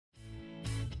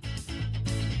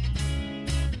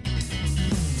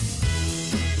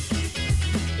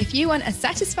If you want a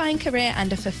satisfying career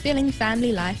and a fulfilling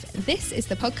family life, this is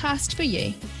the podcast for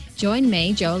you. Join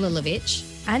me, Joel Lilovich,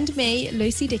 and me,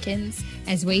 Lucy Dickens,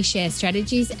 as we share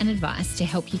strategies and advice to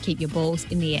help you keep your balls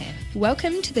in the air.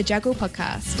 Welcome to the Juggle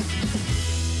Podcast.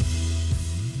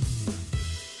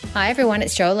 Hi everyone,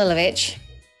 it's Joel Lilovich.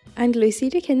 And Lucy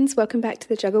Dickens. Welcome back to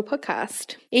the Juggle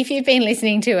Podcast. If you've been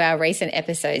listening to our recent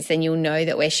episodes, then you'll know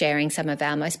that we're sharing some of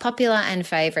our most popular and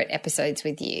favourite episodes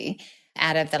with you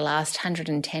out of the last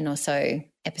 110 or so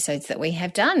episodes that we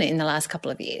have done in the last couple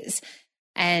of years.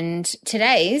 And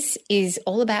today's is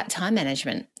all about time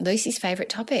management. Lucy's favourite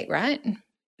topic, right?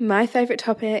 My favourite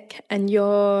topic, and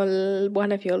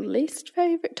one of your least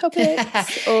favourite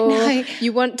topics, or no.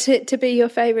 You want it to be your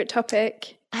favourite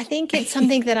topic? I think it's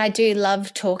something that I do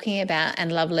love talking about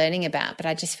and love learning about, but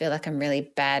I just feel like I'm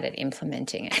really bad at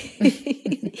implementing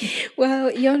it.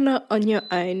 Well, you're not on your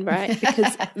own, right?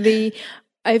 Because the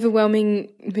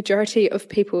overwhelming majority of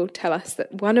people tell us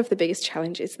that one of the biggest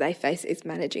challenges they face is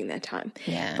managing their time.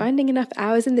 Yeah. Finding enough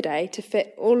hours in the day to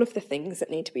fit all of the things that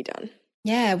need to be done.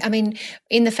 Yeah. I mean,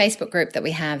 in the Facebook group that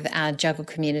we have, our Juggle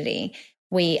community,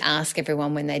 we ask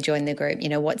everyone when they join the group,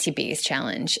 what's your biggest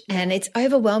challenge? And it's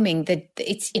overwhelming that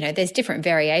it's, there's different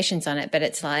variations on it, but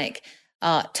it's like,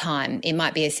 time. It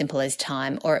might be as simple as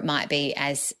time, or it might be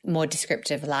as more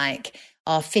descriptive, like,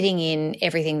 fitting in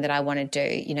everything that I want to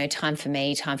do, time for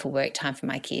me, time for work, time for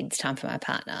my kids, time for my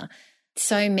partner.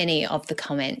 So many of the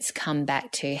comments come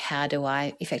back to how do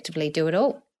I effectively do it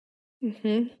all?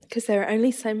 Because there are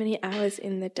only so many hours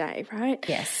in the day, right?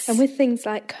 Yes. And with things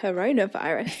like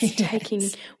coronavirus taking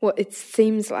what it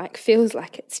feels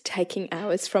like it's taking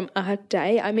hours from our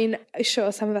day. I mean,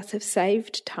 sure, some of us have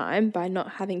saved time by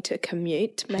not having to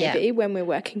commute maybe when we're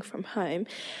working from home,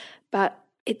 but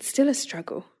it's still a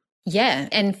struggle. Yeah.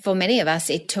 And for many of us,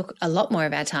 it took a lot more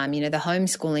of our time. The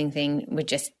homeschooling thing would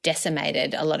just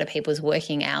decimated a lot of people's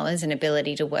working hours and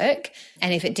ability to work.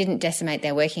 And if it didn't decimate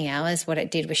their working hours, what it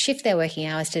did was shift their working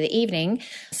hours to the evening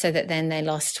so that then they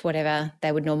lost whatever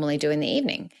they would normally do in the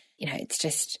evening. It's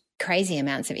just crazy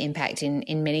amounts of impact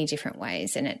in many different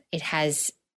ways. And it has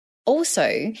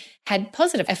also had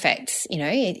positive effects.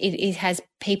 It has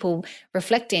people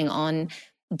reflecting on,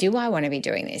 do I want to be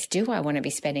doing this? Do I want to be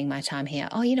spending my time here?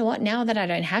 Oh, you know what? Now that I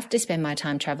don't have to spend my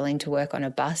time traveling to work on a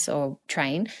bus or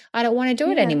train, I don't want to do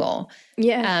it anymore.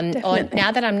 Yeah, or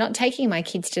now that I'm not taking my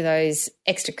kids to those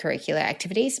extracurricular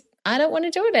activities, I don't want to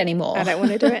do it anymore.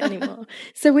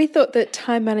 So we thought that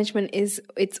time management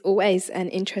it's always an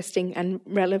interesting and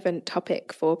relevant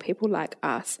topic for people like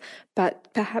us,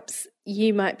 but perhaps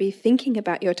you might be thinking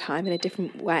about your time in a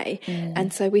different way.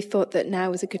 And so we thought that now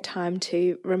was a good time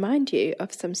to remind you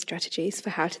of some strategies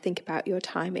for how to think about your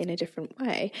time in a different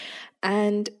way.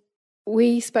 And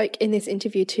we spoke in this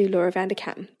interview to Laura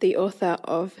Vanderkam, the author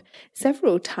of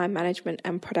several time management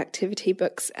and productivity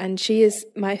books, and she is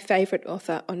my favourite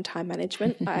author on time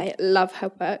management. I love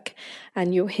her work,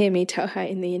 and you'll hear me tell her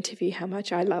in the interview how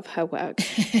much I love her work.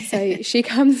 So she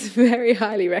comes very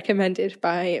highly recommended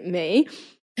by me.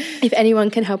 If anyone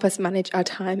can help us manage our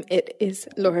time, it is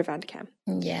Laura Vanderkam.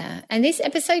 Yeah, and this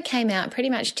episode came out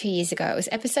pretty much 2 years ago. It was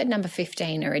episode number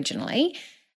 15 originally,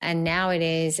 and now it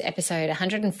is episode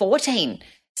 114.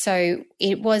 So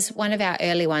it was one of our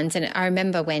early ones. And I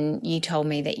remember when you told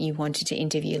me that you wanted to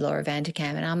interview Laura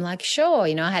Vanderkam, and I'm like, sure,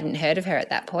 I hadn't heard of her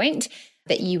at that point,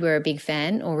 that you were a big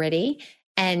fan already.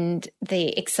 And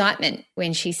the excitement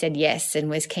when she said yes and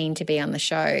was keen to be on the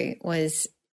show was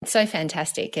so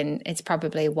fantastic. And it's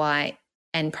probably why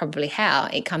and probably how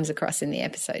it comes across in the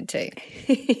episode too.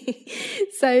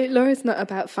 So Laura's not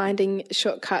about finding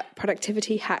shortcut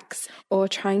productivity hacks or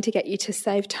trying to get you to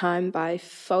save time by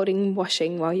folding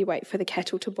washing while you wait for the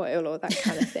kettle to boil or that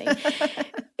kind of thing.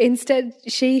 Instead,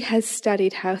 she has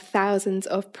studied how thousands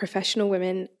of professional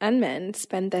women and men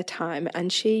spend their time,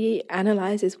 and she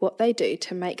analyses what they do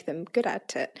to make them good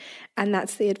at it. And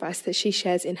that's the advice that she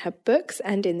shares in her books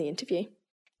and in the interview.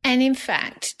 And in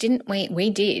fact, didn't we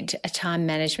did a time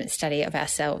management study of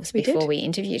ourselves before we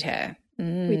interviewed her.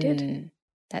 We did.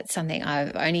 That's something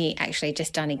I've only actually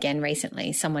just done again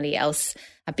recently. Somebody else,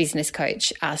 a business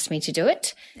coach, asked me to do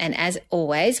it. And as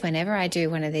always, whenever I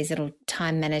do one of these little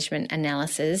time management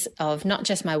analysis of not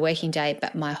just my working day,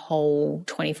 but my whole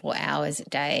 24 hours a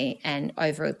day and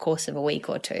over a course of a week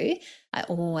or two, I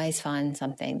always find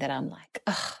something that I'm like,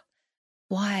 oh,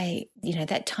 why,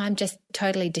 that time just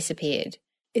totally disappeared.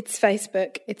 It's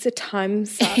Facebook. It's a time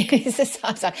suck. It's a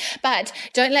time suck. But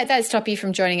don't let that stop you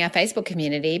from joining our Facebook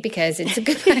community, because it's a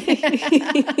good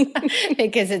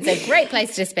because it's a great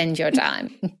place to spend your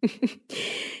time.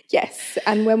 Yes.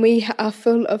 And when we are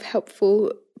full of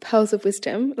helpful pearls of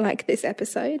wisdom like this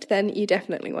episode, then you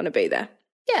definitely want to be there.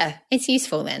 Yeah, it's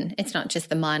useful then. It's not just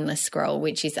the mindless scroll,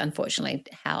 which is unfortunately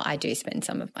how I do spend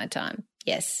some of my time.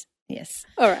 Yes.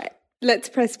 All right, let's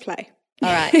press play.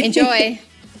 All right, enjoy.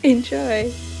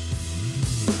 Enjoy.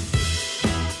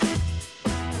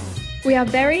 We are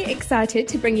very excited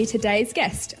to bring you today's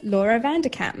guest, Laura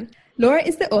Vanderkam. Laura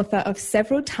is the author of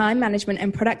several time management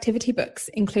and productivity books,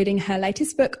 including her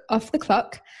latest book, Off the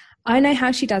Clock, I Know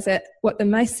How She Does It, What the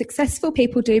Most Successful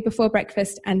People Do Before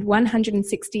Breakfast, and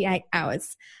 168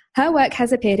 Hours. Her work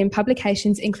has appeared in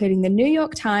publications including the New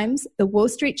York Times, the Wall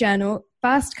Street Journal,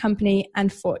 Fast Company,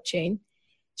 and Fortune.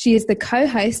 She is the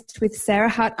co-host with Sarah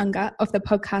Hart Unger of the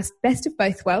podcast Best of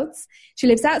Both Worlds. She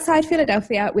lives outside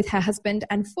Philadelphia with her husband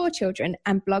and 4 children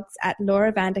and blogs at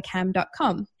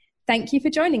lauravanderkam.com. Thank you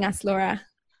for joining us, Laura.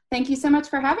 Thank you so much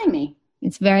for having me.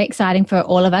 It's very exciting for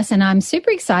all of us, and I'm super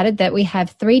excited that we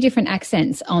have 3 different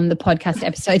accents on the podcast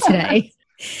episode today.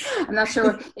 I'm not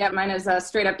sure. Yeah, mine is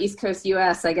straight up East Coast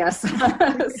US, I guess.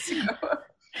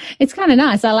 It's kind of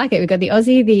nice. I like it. We've got the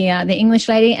Aussie, the English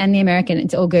lady, and the American.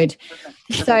 It's all good.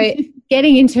 So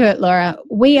getting into it, Laura,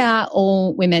 we are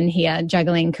all women here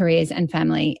juggling careers and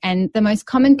family. And the most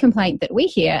common complaint that we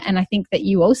hear, and I think that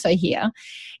you also hear,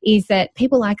 is that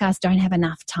people like us don't have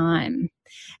enough time.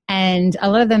 And a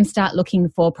lot of them start looking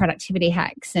for productivity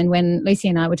hacks. And when Lucy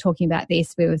and I were talking about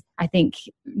this, we were, I think,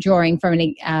 drawing from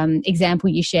an example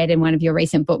you shared in one of your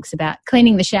recent books about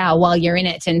cleaning the shower while you're in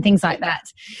it and things like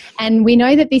that. And we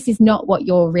know that this is not what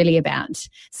you're really about.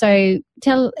 So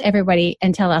tell everybody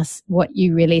and tell us what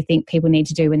you really think people need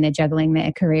to do when they're juggling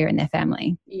their career and their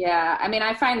family. Yeah, I mean,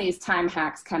 I find these time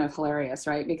hacks kind of hilarious,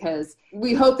 right? Because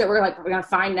we hope that we're going to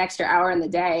find an extra hour in the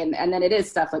day. And then it is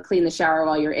stuff like clean the shower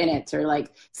while you're in it, or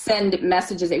like send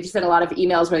messages. If you send a lot of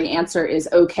emails where the answer is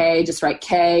okay, just write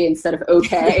K instead of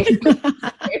okay.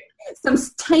 Some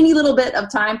tiny little bit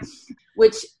of time,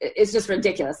 which is just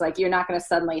ridiculous. Like, you're not going to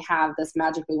suddenly have this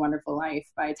magically wonderful life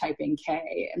by typing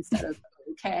K instead of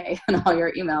okay in all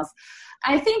your emails.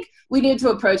 I think we need to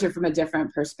approach it from a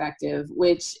different perspective,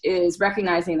 which is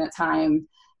recognizing that time,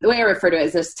 the way I refer to it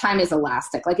is this: time is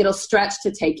elastic. Like, it'll stretch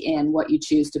to take in what you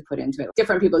choose to put into it.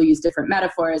 Different people use different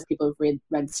metaphors. People have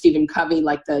read Stephen Covey,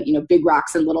 like the, big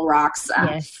rocks and little rocks.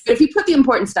 Yes. But if you put the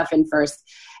important stuff in first,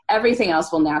 everything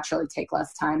else will naturally take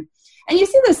less time. And you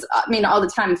see this, all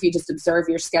the time if you just observe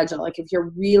your schedule. Like, if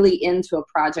you're really into a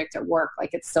project at work, like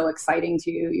it's so exciting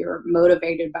to you, you're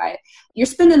motivated by it, you're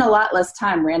spending a lot less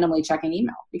time randomly checking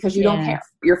email because you don't care.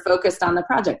 You're focused on the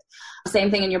project. Same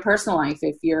thing in your personal life.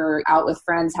 If you're out with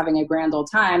friends having a grand old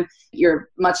time, you're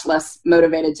much less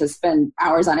motivated to spend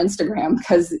hours on Instagram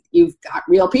because you've got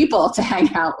real people to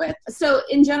hang out with. So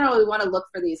in general, we want to look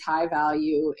for these high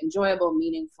value, enjoyable,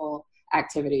 meaningful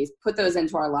activities, put those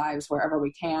into our lives wherever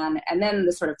we can, and then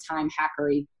the sort of time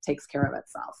hackery takes care of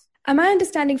itself. My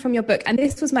understanding from your book, and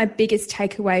this was my biggest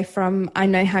takeaway from I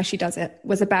Know How She Does It,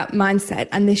 was about mindset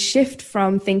and this shift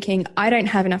from thinking I don't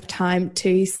have enough time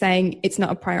to saying it's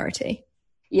not a priority.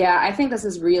 Yeah, I think this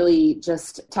is really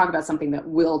just talk about something that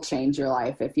will change your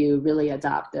life if you really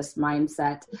adopt this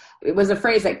mindset. It was a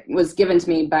phrase that was given to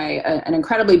me by an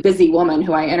incredibly busy woman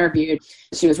who I interviewed.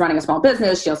 She was running a small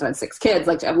business. She also had 6 kids,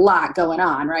 like a lot going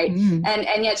on, right? Mm.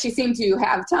 And yet she seemed to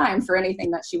have time for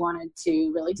anything that she wanted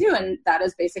to really do. And that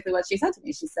is basically what she said to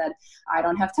me. She said, I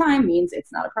don't have time means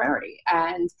it's not a priority.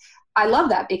 And I love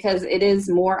that because it is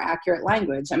more accurate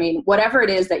language. I mean, whatever it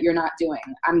is that you're not doing,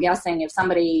 I'm guessing if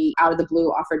somebody out of the blue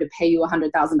offered to pay you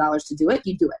 $100,000 to do it,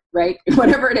 you do it, right?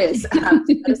 Whatever it is, it's not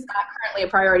currently a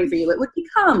priority for you. It would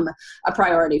become a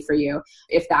priority for you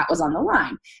if that was on the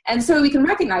line. And so we can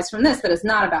recognize from this that it's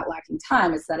not about lacking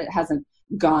time. It's that it hasn't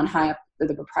gone high up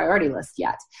the priority list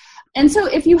yet. And so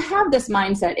if you have this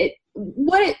mindset,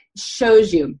 what it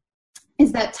shows you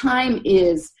is that time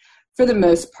is, for the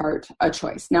most part, a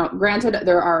choice. Now, granted,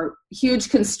 there are huge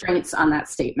constraints on that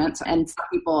statement, and some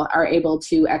people are able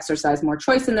to exercise more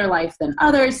choice in their life than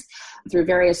others through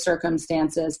various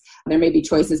circumstances. There may be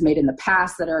choices made in the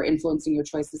past that are influencing your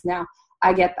choices now.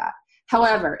 I get that.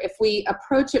 However, if we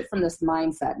approach it from this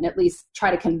mindset and at least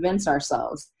try to convince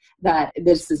ourselves that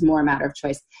this is more a matter of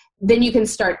choice, then you can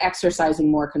start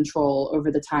exercising more control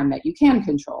over the time that you can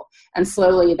control. And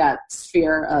slowly that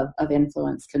sphere of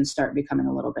influence can start becoming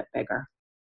a little bit bigger.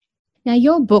 Now,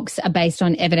 your books are based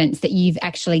on evidence that you've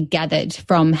actually gathered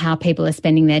from how people are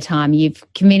spending their time. You've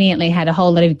conveniently had a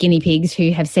whole lot of guinea pigs who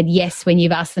have said yes when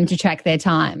you've asked them to track their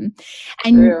time.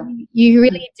 And True. You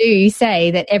really do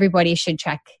say that everybody should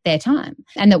track their time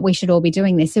and that we should all be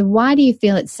doing this. So why do you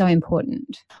feel it's so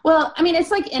important? Well, I mean,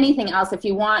 it's like anything else. If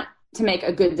you want to make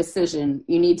a good decision,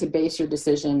 you need to base your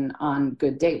decision on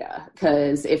good data.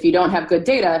 Because if you don't have good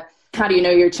data, how do you know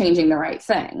you're changing the right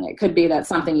thing? It could be that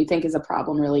something you think is a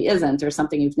problem really isn't, or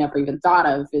something you've never even thought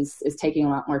of is taking a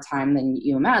lot more time than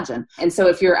you imagine. And so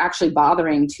if you're actually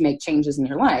bothering to make changes in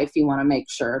your life, you want to make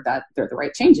sure that they're the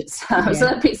right changes. So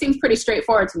that seems pretty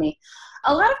straightforward to me.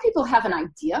 A lot of people have an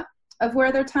idea of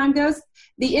where their time goes.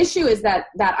 The issue is that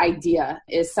that idea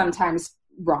is sometimes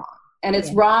wrong, and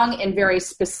it's wrong in very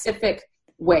specific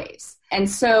ways. And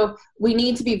so we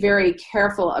need to be very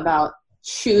careful about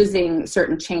choosing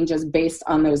certain changes based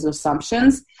on those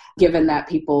assumptions, given that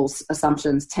people's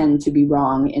assumptions tend to be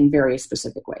wrong in very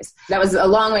specific ways. That was a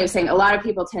long way of saying a lot of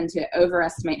people tend to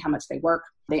overestimate how much they work.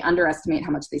 They underestimate how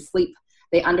much they sleep.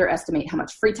 They underestimate how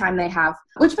much free time they have,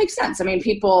 which makes sense. I mean,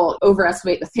 people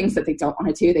overestimate the things that they don't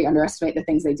want to do. They underestimate the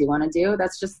things they do want to do.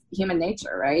 That's just human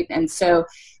nature, right? And so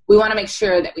we want to make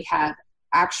sure that we have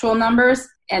actual numbers,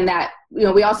 and that, you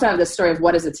know, we also have this story of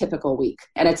what is a typical week.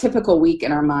 And a typical week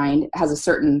in our mind is a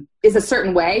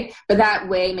certain way, but that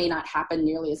way may not happen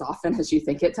nearly as often as you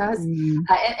think it does.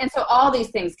 And so all these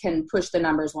things can push the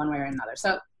numbers one way or another.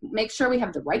 So make sure we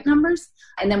have the right numbers,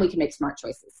 and then we can make smart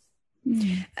choices.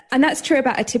 And that's true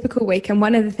about a typical week. And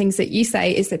one of the things that you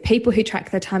say is that people who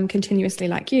track their time continuously,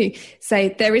 like you,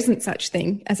 say there isn't such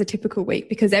thing as a typical week,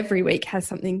 because every week has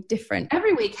something different.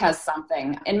 Every week has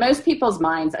something. In most people's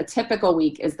minds, a typical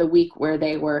week is the week where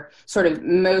they were sort of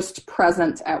most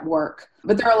present at work.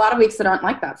 But there are a lot of weeks that aren't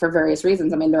like that for various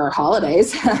reasons. I mean, there are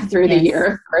holidays through the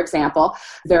year, for example.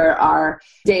 There are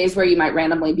days where you might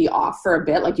randomly be off for a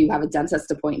bit, like you have a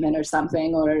dentist appointment or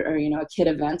something, or you know, a kid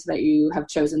event that you have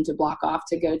chosen to block off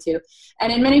to go to.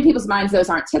 And in many people's minds, those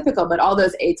aren't typical, but all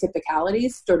those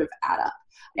atypicalities sort of add up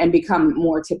and become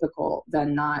more typical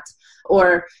than not.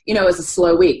 Or, you know, it's a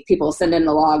slow week. People send in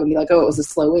the log and be like, oh, it was a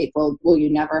slow week. Well, will you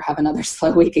never have another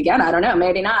slow week again? I don't know.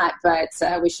 Maybe not, but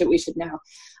we should know.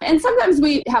 And sometimes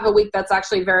we have a week that's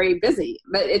actually very busy,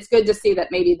 but it's good to see that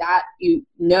maybe that, you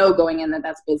know, going in that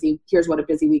that's busy. Here's what a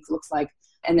busy week looks like.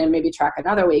 And then maybe track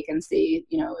another week and see,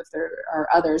 you know, if there are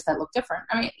others that look different.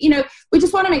 I mean, you know, we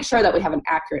just want to make sure that we have an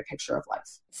accurate picture of life.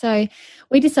 So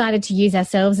we decided to use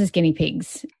ourselves as guinea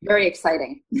pigs. Very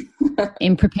exciting.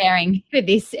 In preparing for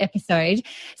this episode.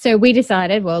 So we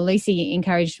decided, well, Lucy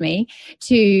encouraged me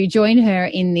to join her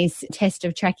in this test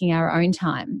of tracking our own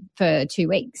time for 2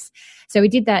 weeks. So we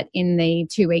did that in the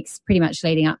 2 weeks pretty much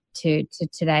leading up to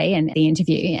today and the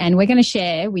interview. And we're going to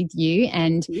share with you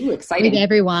and with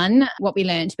everyone what we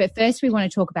learned. But first, we want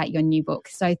to talk about your new book.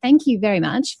 So thank you very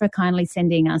much for kindly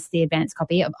sending us the advance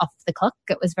copy of Off the Clock.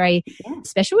 It was very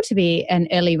special to be an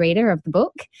early reader of the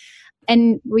book.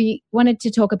 And we wanted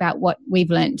to talk about what we've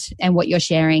learned and what you're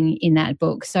sharing in that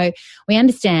book. So we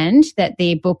understand that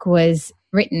the book was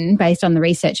written based on the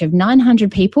research of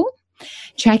 900 people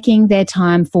tracking their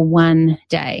time for one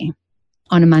day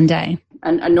on a Monday.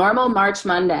 A normal March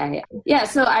Monday. Yeah,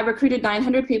 so I recruited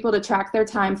 900 people to track their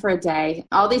time for a day.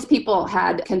 All these people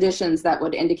had conditions that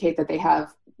would indicate that they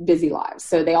have busy lives.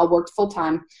 So they all worked full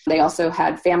time. They also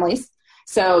had families.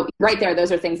 So right there,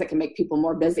 those are things that can make people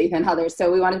more busy than others.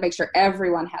 So we wanted to make sure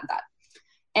everyone had that.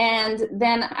 And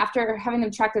then after having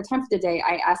them track their time for the day,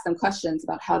 I asked them questions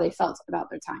about how they felt about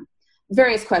their time.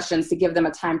 Various questions to give them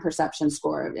a time perception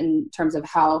score in terms of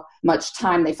how much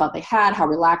time they felt they had, how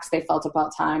relaxed they felt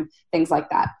about time, things like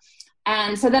that.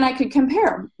 And so then I could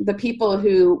compare the people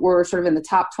who were sort of in the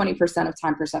top 20% of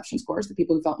time perception scores, the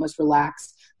people who felt most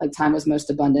relaxed, like time was most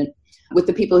abundant, with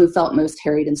the people who felt most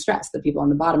harried and stressed, the people on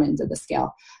the bottom end of the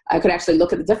scale. I could actually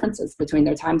look at the differences between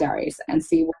their time diaries and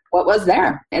see what was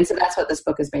there. And so that's what this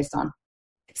book is based on.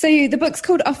 So the book's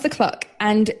called Off the Clock,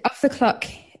 and off the clock,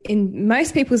 in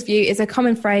most people's view, is a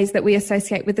common phrase that we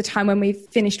associate with the time when we've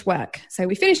finished work. So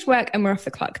we finished work and we're off the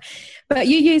clock. But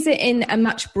you use it in a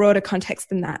much broader context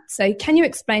than that. So can you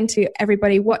explain to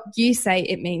everybody what you say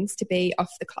it means to be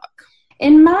off the clock?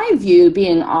 In my view,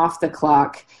 being off the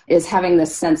clock is having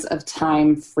this sense of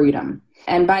time freedom.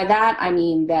 And by that, I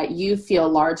mean that you feel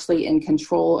largely in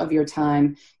control of your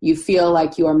time. You feel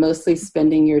like you are mostly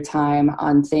spending your time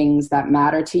on things that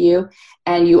matter to you.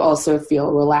 And you also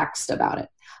feel relaxed about it.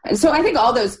 And so I think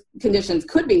all those conditions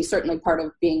could be certainly part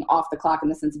of being off the clock in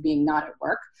the sense of being not at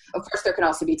work. Of course, there can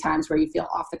also be times where you feel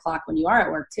off the clock when you are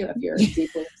at work too. If you're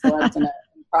deeply absorbed in a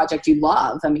project you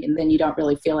love, I mean, then you don't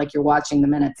really feel like you're watching the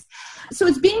minutes. So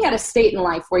it's being at a state in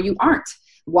life where you aren't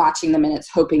watching the minutes,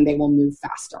 hoping they will move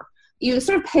faster. You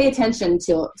sort of pay attention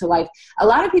to life. A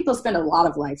lot of people spend a lot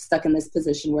of life stuck in this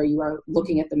position where you are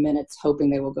looking at the minutes,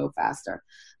 hoping they will go faster.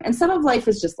 And some of life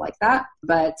is just like that.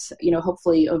 But, you know,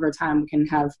 hopefully over time we can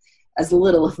have as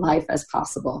little of life as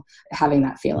possible having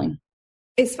that feeling.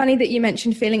 It's funny that you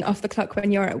mentioned feeling off the clock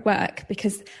when you're at work,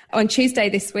 because on Tuesday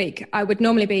this week, I would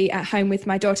normally be at home with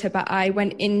my daughter, but I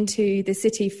went into the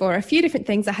city for a few different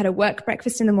things. I had a work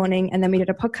breakfast in the morning, and then we did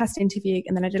a podcast interview,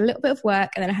 and then I did a little bit of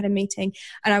work, and then I had a meeting.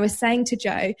 And I was saying to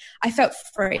Joe, I felt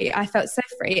free. I felt so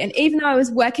free. And even though I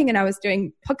was working and I was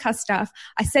doing podcast stuff,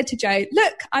 I said to Joe,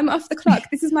 look, I'm off the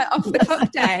clock. This is my off the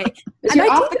clock day. It's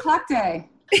your off the clock day.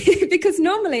 Because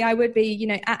normally I would be,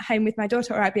 at home with my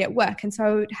daughter, or I'd be at work. And so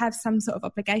I would have some sort of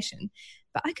obligation,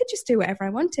 but I could just do whatever I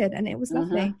wanted. And it was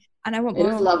lovely. And I want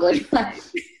more. It is lovely.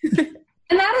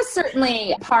 And that is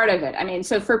certainly part of it. I mean,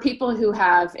 so for people who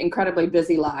have incredibly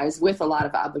busy lives with a lot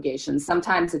of obligations,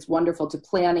 sometimes it's wonderful to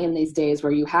plan in these days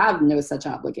where you have no such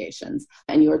obligations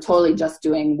and you are totally just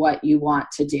doing what you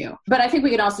want to do. But I think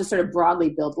we can also sort of broadly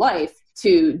build life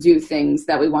to do things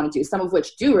that we want to do, some of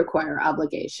which do require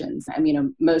obligations. I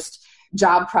mean, most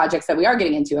job projects that we are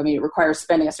getting into, it requires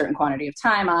spending a certain quantity of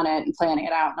time on it and planning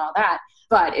it out and all that.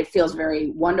 But it feels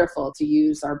very wonderful to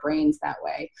use our brains that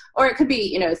way. Or it could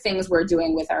be, things we're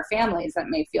doing with our families that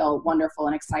may feel wonderful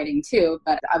and exciting too.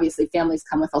 But obviously families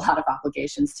come with a lot of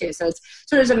obligations too. So it's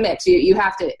sort of a mix. You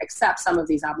have to accept some of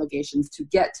these obligations to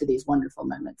get to these wonderful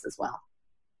moments as well.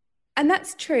 And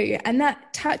that's true. And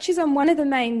that touches on one of the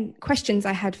main questions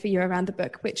I had for you around the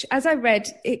book, which as I read,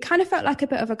 it kind of felt like a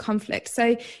bit of a conflict.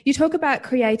 So you talk about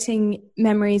creating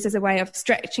memories as a way of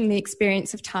stretching the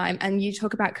experience of time. And you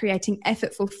talk about creating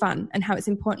effortful fun and how it's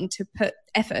important to put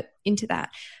effort into that.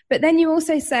 But then you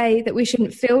also say that we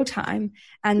shouldn't fill time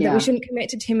and that we shouldn't commit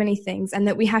to too many things and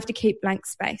that we have to keep blank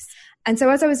space. And so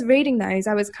as I was reading those,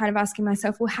 I was kind of asking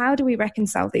myself, well, how do we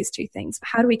reconcile these two things?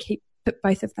 How do we put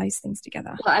both of those things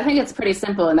together? Well, I think it's pretty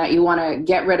simple in that you want to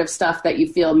get rid of stuff that you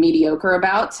feel mediocre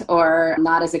about or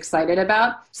not as excited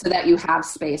about so that you have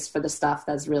space for the stuff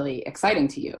that's really exciting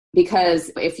to you. Because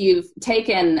if you've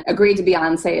agreed to be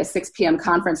on, say, a 6 p.m.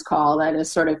 conference call that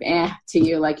is sort of to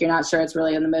you, like you're not sure it's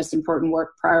really in the most important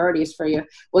work priorities for you,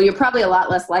 well, you're probably a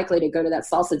lot less likely to go to that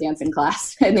salsa dancing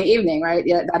class in the evening, right?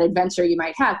 That adventure you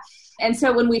might have. And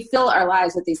so when we fill our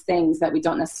lives with these things that we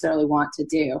don't necessarily want to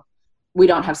do, we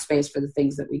don't have space for the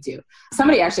things that we do.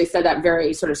 Somebody actually said that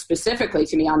very sort of specifically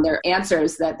to me on their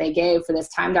answers that they gave for this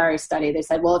time diary study. They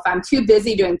said, well, if I'm too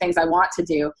busy doing things I want to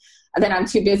do, then I'm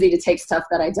too busy to take stuff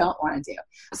that I don't want to do.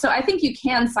 So I think you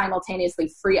can simultaneously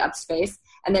free up space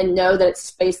and then know that it's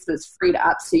space that's freed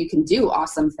up so you can do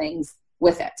awesome things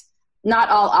with it. Not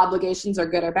all obligations are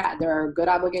good or bad. There are good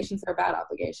obligations, there are bad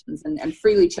obligations, and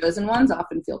freely chosen ones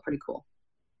often feel pretty cool.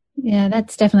 Yeah,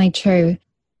 that's definitely true.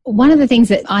 One of the things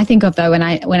that I think of, though, when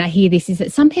I hear this is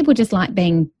that some people just like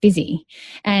being busy.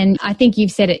 And I think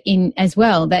you've said it in as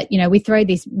well that, we throw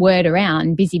this word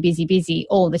around, busy, busy, busy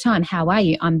all the time. How are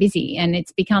you? I'm busy. And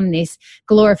it's become this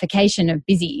glorification of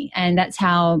busy. And that's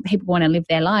how people want to live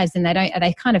their lives. And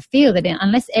they kind of feel that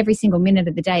unless every single minute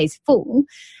of the day is full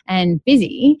and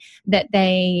busy, that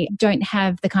they don't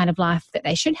have the kind of life that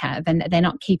they should have and that they're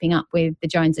not keeping up with the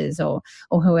Joneses or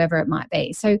whoever it might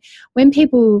be. So when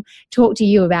people talk to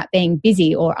you about being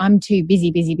busy or I'm too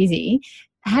busy,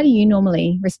 how do you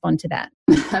normally respond to that?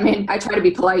 I try to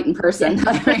be polite in person.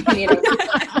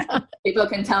 People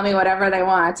can tell me whatever they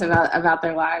want about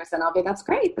their lives and I'll be, that's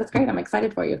great. I'm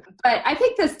excited for you. But I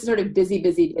think this sort of busy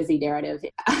narrative,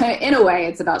 in a way,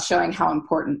 it's about showing how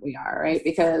important we are, right?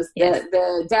 Because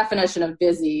the definition of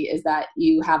busy is that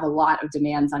you have a lot of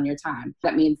demands on your time.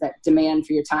 That means that demand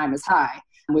for your time is high,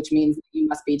 which means you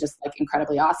must be just like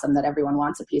incredibly awesome that everyone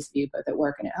wants a piece of you both at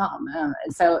work and at home.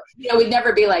 And so, we'd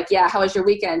never be like, yeah, how was your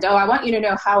weekend? Oh, I want you to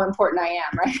know how important I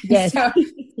am, right? Yes. So,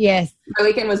 yes. My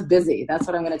weekend was busy. That's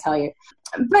what I'm going to tell you.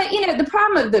 But, the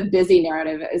problem of the busy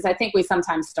narrative is I think we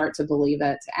sometimes start to believe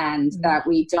it and that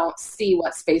we don't see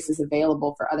what space is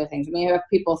available for other things. You have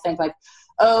people think like,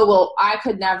 oh, well, I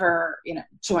could never,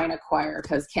 join a choir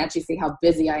because can't you see how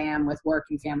busy I am with work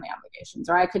and family obligations?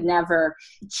 Or I could never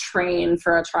train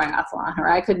for a triathlon, or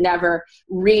I could never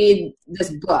read this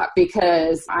book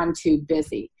because I'm too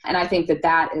busy. And I think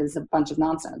that is a bunch of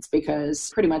nonsense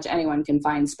because pretty much anyone can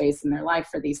find space in their life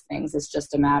for these things. It's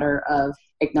just a matter of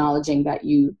acknowledging that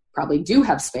you probably do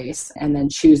have space and then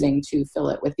choosing to fill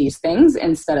it with these things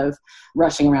instead of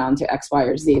rushing around to X, Y,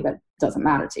 or Z that doesn't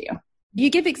matter to you. You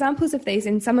give examples of these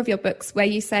in some of your books where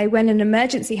you say when an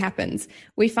emergency happens,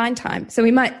 we find time. So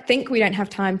we might think we don't have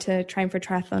time to train for a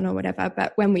triathlon or whatever,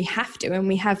 but when we have to and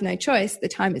we have no choice, the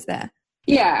time is there.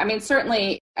 Yeah,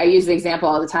 certainly I use the example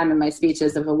all the time in my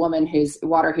speeches of a woman whose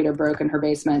water heater broke in her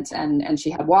basement and she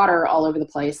had water all over the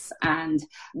place. And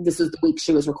this was the week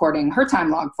she was recording her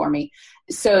time log for me.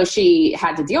 So she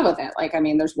had to deal with it. Like, I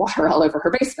mean, there's water all over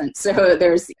her basement. So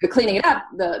there's the cleaning it up,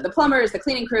 the plumbers, the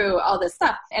cleaning crew, all this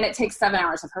stuff. And it takes 7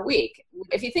 hours of her week.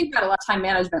 If you think about a lot of time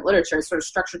management literature, it's sort of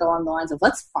structured along the lines of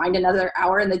let's find another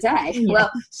hour in the day. Yeah.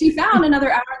 Well, she found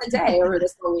another hour in the day over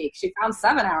this whole week. She found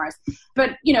 7 hours.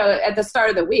 But, you know, at the start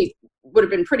of the week, would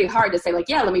have been pretty hard to say, like,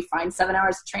 yeah, let me find 7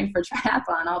 hours to train for a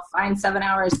triathlon. I'll find 7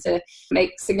 hours to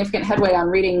make significant headway on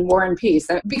reading War and Peace,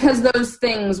 because those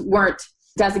things weren't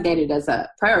designated as a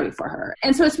priority for her.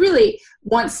 And so it's really,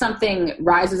 once something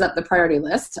rises up the priority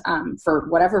list, for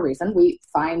whatever reason, we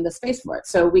find the space for it.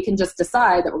 So we can just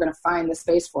decide that we're going to find the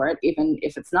space for it, even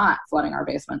if it's not flooding our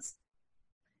basements.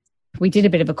 We did a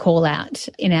bit of a call out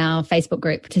in our Facebook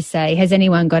group to say, has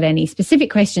anyone got any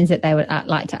specific questions that they would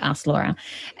like to ask Laura?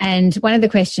 And one of the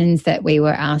questions that we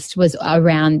were asked was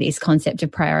around this concept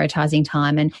of prioritizing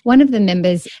time. And one of the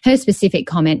members, her specific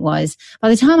comment was, by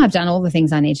the time I've done all the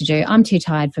things I need to do, I'm too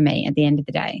tired for me at the end of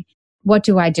the day. What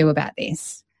do I do about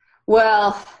this?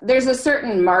 Well, there's a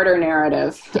certain martyr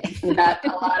narrative that a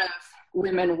lot of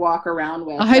women walk around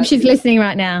with. I hope she's listening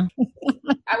right now.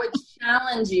 I would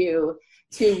challenge you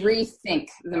to rethink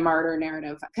the martyr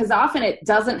narrative, because often it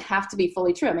doesn't have to be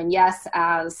fully true. I mean, yes,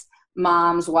 as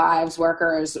moms, wives,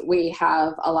 workers, we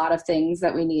have a lot of things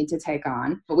that we need to take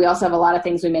on, but we also have a lot of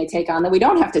things we may take on that we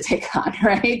don't have to take on,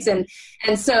 right?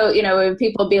 And so, you know, when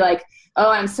people be like, oh,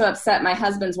 I'm so upset my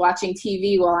husband's watching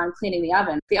TV while I'm cleaning the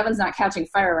oven. The oven's not catching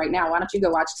fire right now. Why don't you go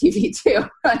watch TV too?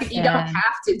 Like, you don't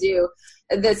have to do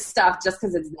this stuff just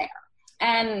because it's there.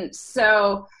 And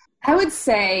so I would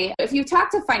say if you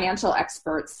talk to financial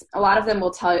experts, a lot of them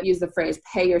will use the phrase,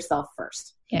 pay yourself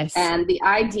first. Yes. And the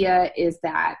idea is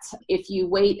that if you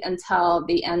wait until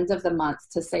the end of the month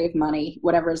to save money,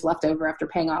 whatever is left over after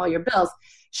paying all your bills,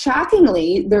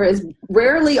 shockingly, there is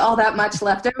rarely all that much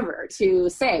left over to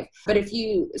save. But if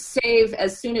you save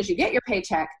as soon as you get your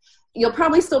paycheck, you'll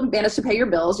probably still manage to pay your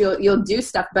bills. You'll do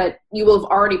stuff, but you will have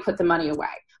already put the money away.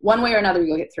 One way or another,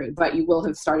 you'll get through, but you will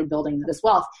have started building this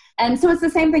wealth. And so it's the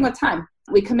same thing with time.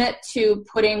 We commit to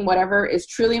putting whatever is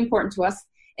truly important to us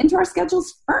into our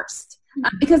schedules first,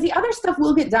 because the other stuff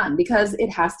will get done because it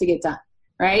has to get done,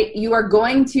 right? You are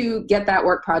going to get that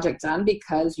work project done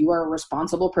because you are a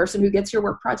responsible person who gets your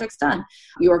work projects done.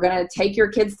 You are going to take your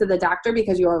kids to the doctor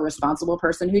because you are a responsible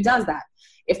person who does that.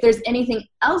 If there's anything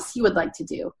else you would like to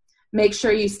do, make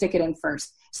sure you stick it in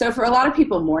first. So for a lot of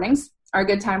people, mornings are a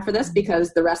good time for this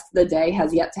because the rest of the day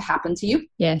has yet to happen to you.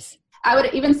 Yes. I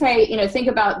would even say, you know, think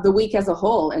about the week as a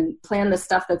whole and plan the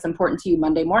stuff that's important to you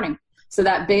Monday morning. So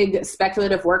that big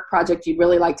speculative work project you'd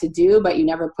really like to do, but you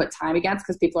never put time against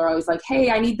because people are always like,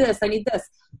 hey, I need this.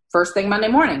 First thing Monday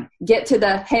morning, get to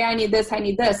the, hey, I need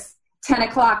this, 10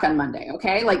 o'clock on Monday,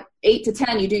 okay? Like 8 to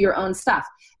 10, you do your own stuff.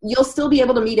 You'll still be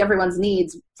able to meet everyone's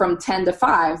needs from 10 to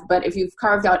 5, but if you've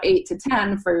carved out 8 to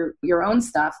 10 for your own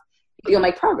stuff, you'll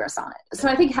make progress on it. So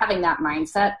I think having that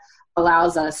mindset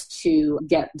allows us to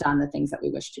get done the things that we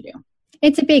wish to do.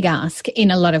 It's a big ask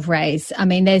in a lot of ways. I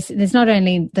mean, there's not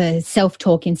only the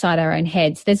self-talk inside our own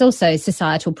heads, there's also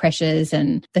societal pressures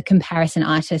and the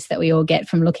comparison-itis that we all get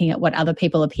from looking at what other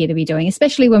people appear to be doing,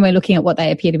 especially when we're looking at what they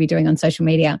appear to be doing on social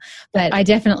media. But I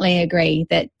definitely agree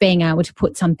that being able to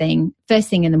put something first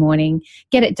thing in the morning,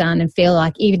 get it done and feel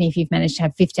like even if you've managed to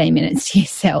have 15 minutes to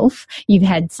yourself, you've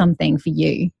had something for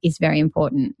you is very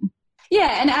important.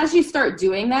 Yeah, and as you start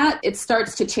doing that, it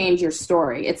starts to change your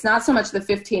story. It's not so much the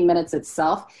 15 minutes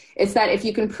itself. It's that if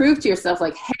you can prove to yourself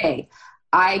like, hey,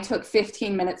 I took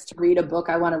 15 minutes to read a book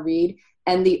I want to read,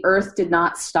 and the earth did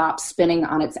not stop spinning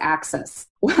on its axis.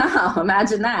 Wow,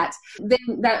 imagine that.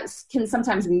 Then that can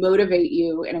sometimes motivate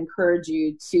you and encourage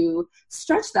you to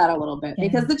stretch that a little bit. Yeah.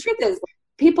 Because the truth is,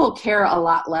 people care a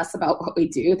lot less about what we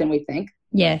do than we think.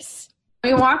 Yes.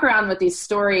 We walk around with these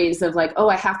stories of like, oh,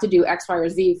 I have to do X, Y, or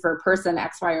Z for person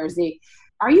X, Y, or Z.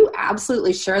 Are you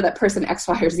absolutely sure that person X,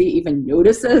 Y, or Z even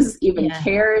notices, even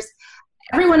cares?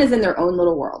 Everyone is in their own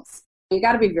little worlds. You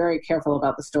got to be very careful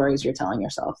about the stories you're telling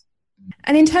yourself.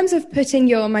 And in terms of putting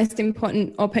your most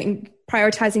important or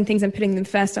prioritizing things and putting them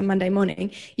first on Monday morning,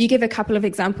 you give a couple of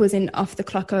examples in Off the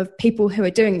Clock of people who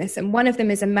are doing this. And one of them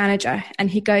is a manager,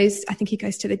 and I think he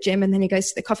goes to the gym and then he goes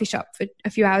to the coffee shop for a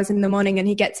few hours in the morning, and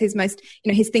he gets his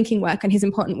his thinking work and his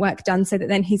important work done so that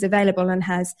then he's available and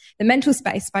has the mental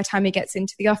space by the time he gets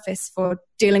into the office for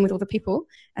dealing with all the people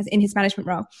as in his management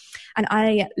role. And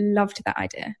I loved that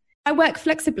idea. I work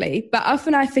flexibly, but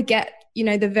often I forget,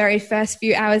 the very first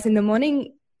few hours in the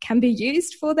morning can be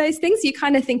used for those things. You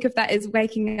kind of think of that as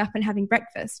waking up and having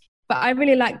breakfast. But I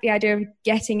really like the idea of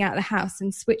getting out of the house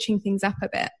and switching things up a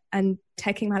bit and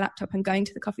taking my laptop and going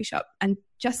to the coffee shop and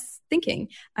just thinking,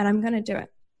 and I'm going to do it.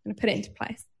 I'm going to put it into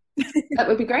place. That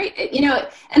would be great.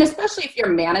 And especially if you're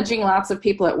managing lots of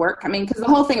people at work. I mean, because the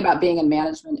whole thing about being in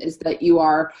management is that you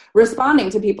are responding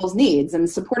to people's needs and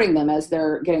supporting them as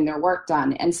they're getting their work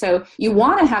done. And so you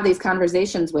want to have these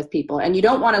conversations with people, and you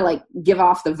don't want to like give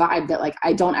off the vibe that like,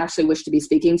 I don't actually wish to be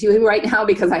speaking to you right now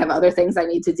because I have other things I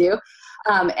need to do.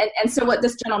 And so what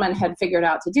this gentleman had figured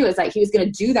out to do is that he was going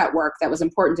to do that work that was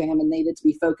important to him and needed to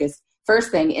be focused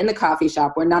first thing in the coffee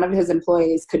shop where none of his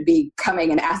employees could be coming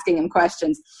and asking him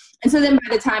questions. And so then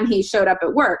by the time he showed up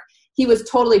at work, he was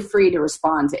totally free to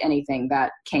respond to anything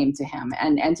that came to him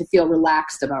and to feel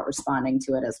relaxed about responding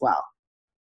to it as well.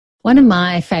 One of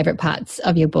my favourite parts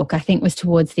of your book, I think, was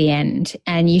towards the end.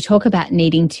 And you talk about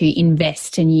needing to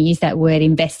invest, and you use that word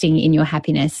investing in your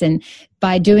happiness. And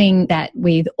by doing that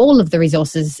with all of the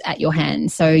resources at your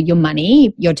hand, so your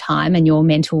money, your time, and your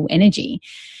mental energy.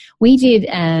 We did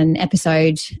an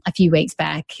episode a few weeks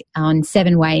back on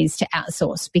 7 ways to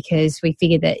outsource because we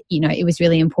figured that, it was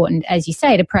really important, as you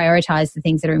say, to prioritize the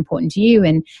things that are important to you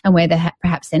and where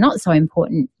perhaps they're not so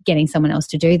important, getting someone else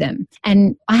to do them.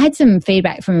 And I had some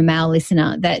feedback from a male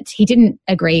listener that he didn't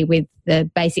agree with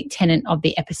the basic tenet of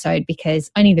the episode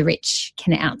because only the rich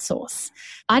can outsource.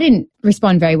 I didn't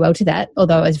respond very well to that,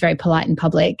 although I was very polite in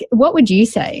public. What would you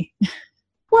say?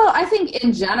 Well, I think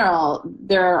in general,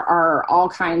 there are all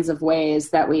kinds of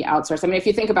ways that we outsource. I mean, if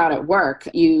you think about at work,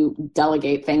 you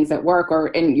delegate things at work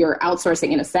and you're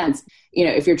outsourcing in a sense.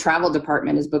 If your travel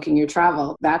department is booking your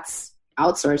travel, that's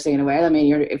outsourcing in a way. I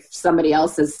mean, if somebody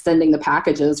else is sending the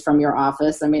packages from your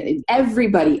office, I mean,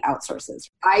 everybody outsources.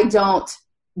 I don't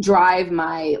drive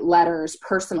my letters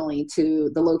personally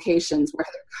to the locations where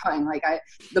they're going. Like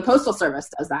the Postal Service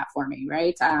does that for me,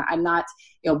 right? I'm not,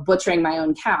 butchering my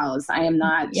own cows. I am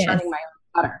not churning my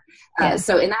own butter.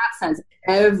 So in that sense,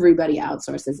 everybody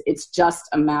outsources. It's just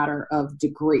a matter of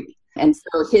degree. And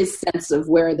so his sense of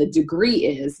where the degree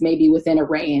is maybe within a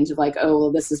range of like, oh,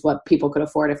 well, this is what people could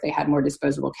afford if they had more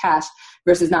disposable cash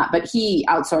versus not. But he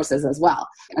outsources as well,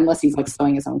 unless he's like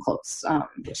sewing his own clothes,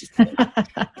 which is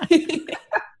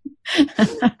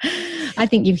I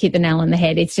think you've hit the nail on the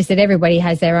head. It's just that everybody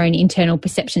has their own internal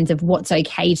perceptions of what's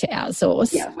okay to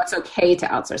outsource. Yeah, what's okay to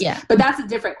outsource. Yeah. But that's a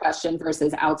different question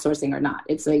versus outsourcing or not.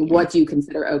 It's like, what do you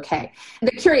consider okay?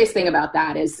 The curious thing about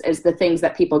that is the things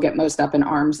that people get most up in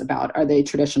arms about are the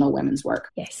traditional women's work.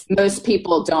 Yes. Most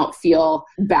people don't feel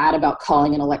bad about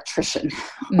calling an electrician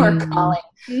or calling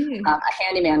a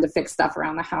handyman to fix stuff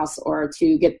around the house or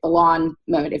to get the lawn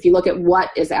mowed. If you look at what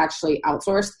is actually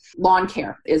outsourced, lawn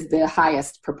care is the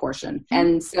highest proportion.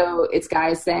 And so it's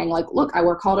guys saying like, look, I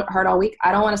work hard all week.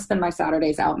 I don't want to spend my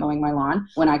Saturdays out mowing my lawn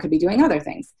when I could be doing other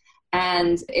things.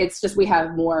 And it's just, we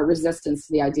have more resistance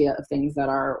to the idea of things that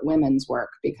are women's work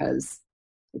because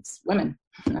it's women.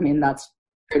 I mean, that's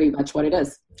pretty much what it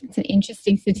is. It's an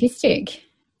interesting statistic.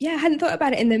 Yeah, I hadn't thought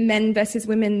about it in the men versus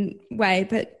women way,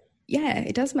 but yeah,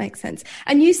 it does make sense.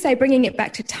 And you say, bringing it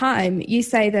back to time, you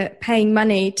say that paying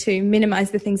money to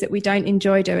minimize the things that we don't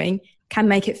enjoy doing can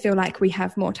make it feel like we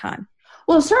have more time.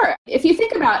 Well, sure. If you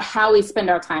think about how we spend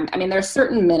our time, I mean, there are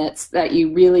certain minutes that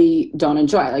you really don't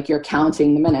enjoy, like you're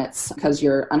counting the minutes because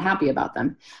you're unhappy about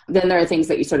them. Then there are things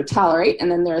that you sort of tolerate, and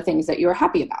then there are things that you're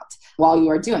happy about while you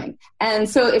are doing. And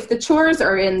so if the chores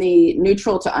are in the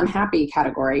neutral to unhappy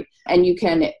category, and you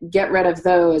can get rid of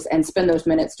those and spend those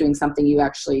minutes doing something you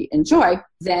actually enjoy,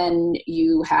 then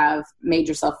you have made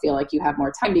yourself feel like you have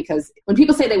more time. Because when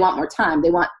people say they want more time,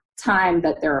 they want time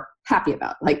that they're happy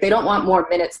about. Like they don't want more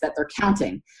minutes that they're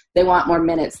counting. They want more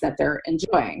minutes that they're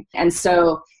enjoying. And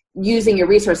so using your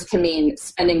resources can mean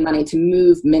spending money to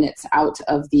move minutes out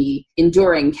of the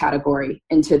enduring category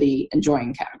into the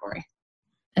enjoying category.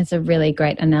 That's a really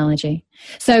great analogy.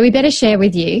 So we better share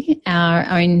with you our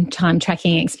own time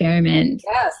tracking experiment.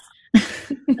 Yes.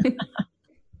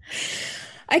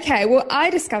 Okay, well, I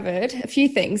discovered a few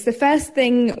things. The first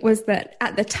thing was that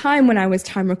at the time when I was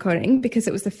time recording, because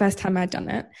it was the first time I'd done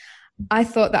it, I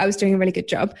thought that I was doing a really good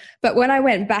job. But when I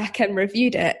went back and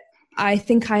reviewed it, I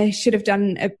think I should have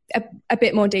done a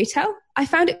bit more detail. I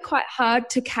found it quite hard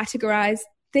to categorize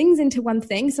things into one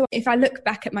thing. So if I look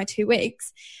back at my 2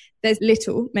 weeks, there's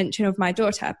little mention of my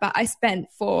daughter, but I spent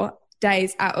 4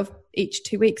 days out of each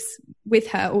 2 weeks with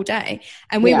her all day.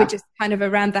 And we were just kind of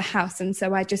around the house. And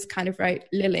so I just kind of wrote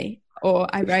Lily, or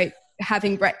I wrote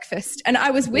having breakfast. And I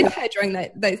was with her during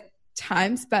those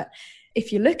times. But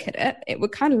if you look at it, it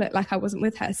would kind of look like I wasn't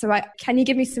with her. So can you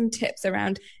give me some tips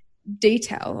around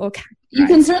detail or you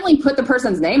can certainly put the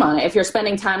person's name on it. If you're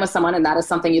spending time with someone and that is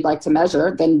something you'd like to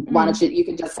measure, then why don't you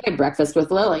can just say breakfast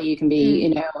with Lily. You can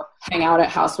be, hang out at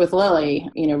house with Lily,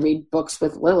 read books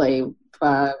with Lily,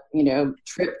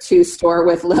 trip to store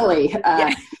with Lily. So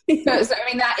I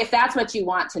mean, that if that's what you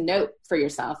want to note for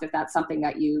yourself, if that's something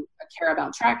that you care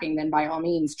about tracking, then by all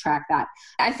means track that.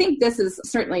 I think this is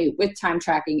certainly with time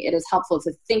tracking, it is helpful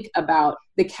to think about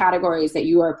the categories that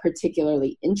you are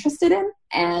particularly interested in.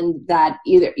 And that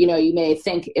either, you may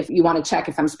think if you want to check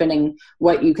if I'm spending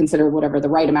what you consider whatever the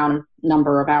right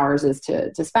number of hours is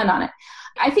to spend on it.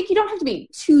 I think you don't have to be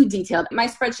too detailed. My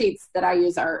spreadsheets that I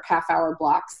use are half-hour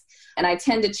blocks, and I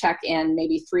tend to check in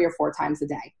maybe 3 or 4 times a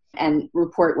day and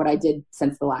report what I did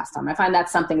since the last time. I find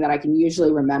that's something that I can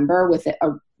usually remember with a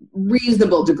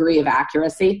reasonable degree of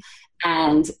accuracy.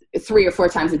 And 3 or 4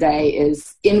 times a day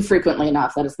is infrequently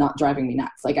enough that it's not driving me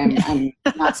nuts. Like I'm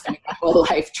not spending my whole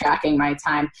life tracking my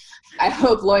time. I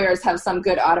hope lawyers have some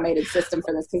good automated system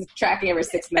for this, because tracking every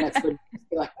 6 minutes would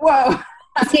be like, whoa.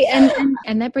 See,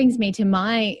 and that brings me to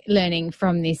my learning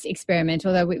from this experiment,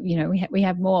 although we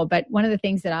have more. But one of the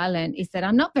things that I learned is that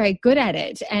I'm not very good at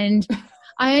it. And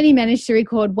I only managed to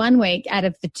record 1 week out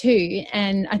of the 2.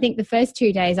 And I think the first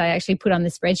 2 days I actually put on the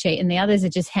spreadsheet, and the others are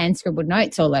just hand scribbled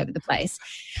notes all over the place.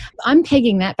 I'm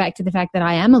pegging that back to the fact that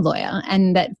I am a lawyer,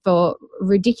 and that for a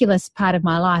ridiculous part of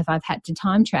my life, I've had to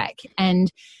time track.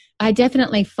 And I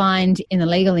definitely find in the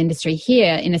legal industry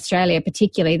here in Australia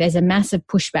particularly, there's a massive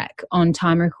pushback on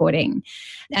time recording.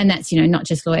 And that's, not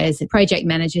just lawyers, project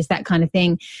managers, that kind of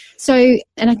thing. So,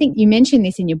 and I think you mentioned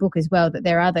this in your book as well, that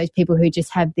there are those people who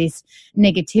just have this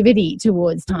negativity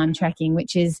towards time tracking,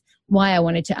 which is why I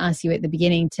wanted to ask you at the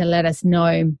beginning to let us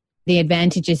know the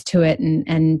advantages to it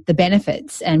and the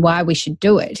benefits and why we should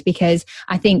do it. Because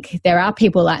I think there are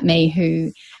people like me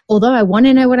who, although I want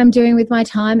to know what I'm doing with my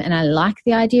time and I like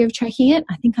the idea of tracking it,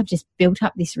 I think I've just built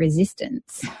up this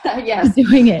resistance yes. to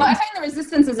doing it. Well, I find the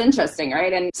resistance is interesting,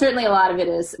 right? And certainly a lot of it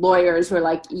is lawyers who are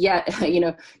like,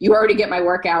 you already get my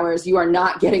work hours. You are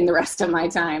not getting the rest of my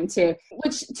time to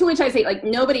which I say, like,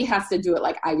 nobody has to do it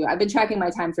like I do. I've been tracking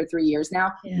my time for 3 years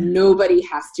now. Yeah. Nobody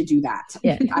has to do that.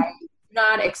 Yeah. I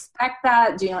not expect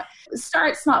that.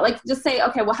 Start small. Like, just say,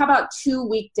 okay, well, how about 2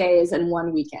 weekdays and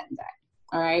 1 weekend day?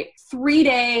 All right. 3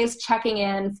 days checking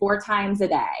in 4 times a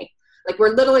day. Like,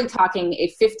 we're literally talking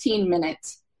a 15-minute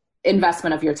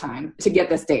investment of your time to get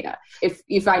this data. If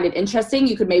you find it interesting,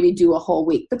 you could maybe do a whole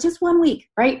week, but just 1 week,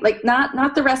 right? Like,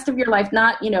 not the rest of your life,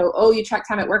 not, you track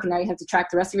time at work and now you have to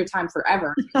track the rest of your time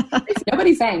forever.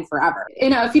 Nobody's saying forever.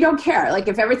 If you don't care, like,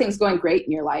 if everything's going great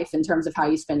in your life in terms of how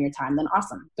you spend your time, then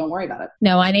awesome. Don't worry about it.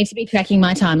 No, I need to be tracking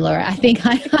my time, Laura. I think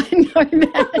I know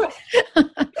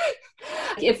that.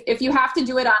 If you have to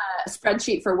do it on a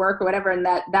spreadsheet for work or whatever, and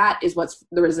that is what's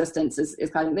the resistance is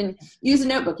causing, then use a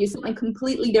notebook, use something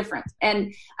completely different.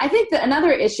 And I think that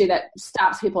another issue that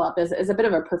stops people up is a bit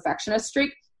of a perfectionist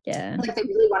streak. Yeah. Like, they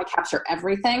really want to capture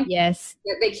everything. Yes.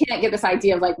 They can't get this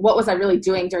idea of, like, what was I really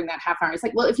doing during that half hour? It's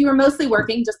like, well, if you were mostly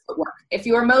working, just put work. If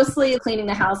you were mostly cleaning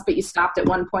the house, but you stopped at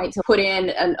one point to put in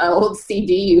an old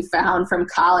CD you found from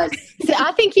college. So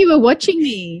I think you were watching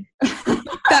me.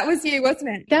 That was you,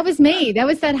 wasn't it? That was me. That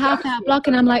was that half-hour block.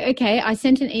 And I'm like, okay, I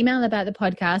sent an email about the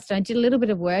podcast. I did a little bit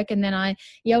of work, and then I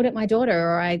yelled at my daughter,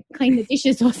 or I cleaned the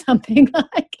dishes or something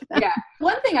like that. Yeah.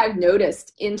 One thing I've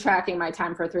noticed in tracking my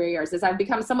time for 3 years is I've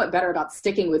become somewhat better about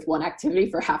sticking with one activity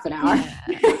for half an hour.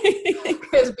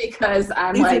 because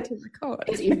I'm like,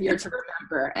 it's easier to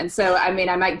remember. And so, I mean,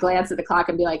 I might glance at the clock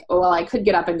and be like, oh, well, I could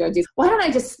get up and go do, why don't I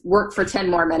just work for 10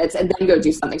 more minutes and then go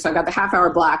do something? So I've got the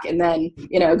half-hour block and then,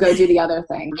 go do the other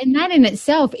thing. And that in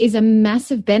itself is a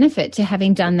massive benefit to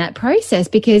having done that process,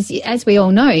 because as we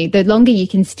all know, the longer you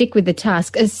can stick with the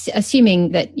task,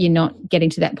 assuming that you're not getting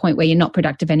to that point where you're not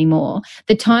productive anymore,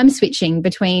 the time switching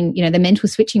between, the mental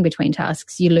switching between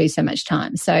tasks, you lose so much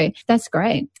time. So that's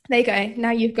great. There you go.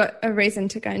 Now you've got a reason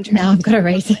to go and try. Now I've got a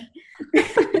reason.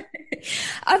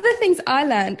 Other things I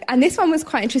learned, and this one was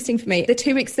quite interesting for me, the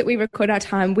 2 weeks that we record our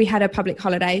time, we had a public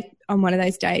holiday on one of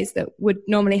those days that would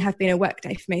normally have been a work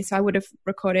day for me. So I would have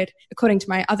recorded, according to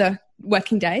my other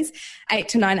working days, 8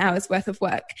 to 9 hours worth of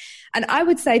work. And I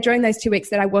would say during those 2 weeks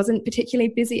that I wasn't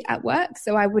particularly busy at work.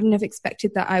 So I wouldn't have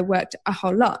expected that I worked a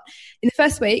whole lot. In the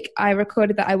first week, I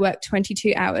recorded that I worked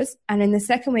 22 hours. And in the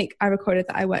second week, I recorded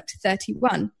that I worked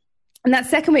 31. And that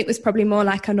second week was probably more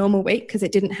like a normal week because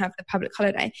it didn't have the public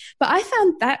holiday. But I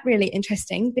found that really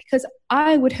interesting because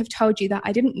I would have told you that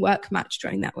I didn't work much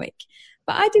during that week.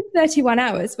 But I did 31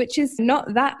 hours, which is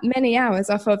not that many hours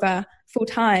off of a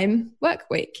full-time work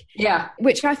week. Yeah.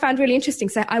 Which I found really interesting.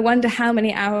 So I wonder how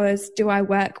many hours do I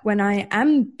work when I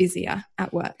am busier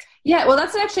at work? Yeah, well,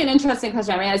 that's actually an interesting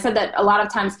question. I mean, I said that a lot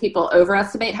of times people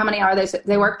overestimate how many hours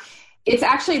they work. It's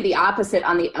actually the opposite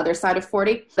on the other side of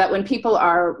 40, that when people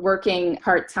are working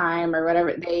part-time or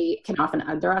whatever, they can often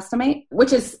underestimate,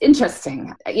 which is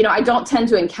interesting. I don't tend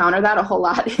to encounter that a whole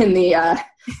lot in the,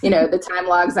 the time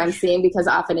logs I'm seeing, because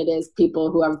often it is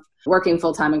people who are working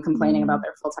full-time and complaining about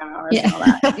their full-time hours and all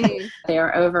that. They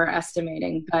are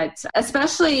overestimating. But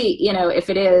especially, if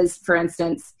it is, for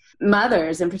instance,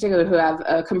 mothers in particular who have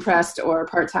a compressed or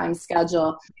part-time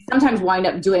schedule sometimes wind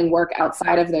up doing work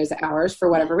outside of those hours for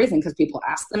whatever reason, because people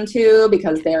ask them to,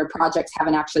 because their projects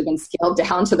haven't actually been scaled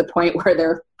down to the point where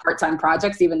they're part-time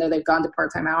projects, even though they've gone to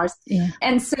part-time hours. Yeah.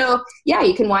 And so,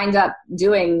 you can wind up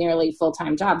doing nearly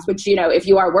full-time jobs, which, if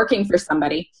you are working for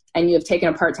somebody and you have taken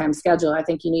a part-time schedule, I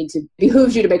think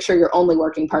behooves you to make sure you're only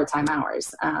working part-time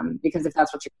hours, because if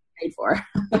that's what you're paid for.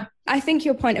 I think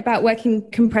your point about working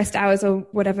compressed hours or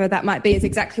whatever that might be is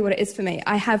exactly what it is for me.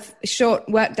 I have short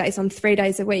work days on 3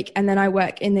 days a week, and then I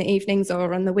work in the evenings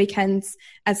or on the weekends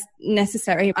as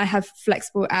necessary. I have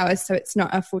flexible hours, so it's not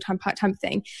a full-time, part-time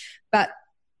thing. But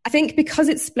I think because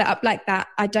it's split up like that,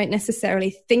 I don't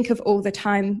necessarily think of all the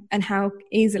time and how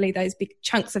easily those big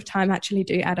chunks of time actually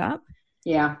do add up.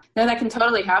 Yeah, no, that can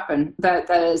totally happen. That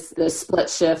is the split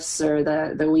shifts or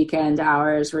the weekend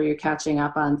hours where you're catching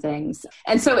up on things.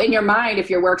 And so in your mind, if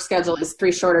your work schedule is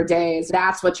 3 shorter days,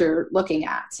 that's what you're looking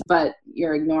at. But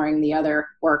you're ignoring the other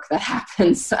work that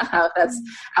happens that's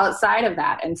outside of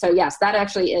that. And so, yes, that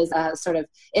actually is a sort of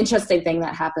interesting thing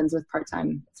that happens with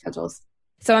part-time schedules.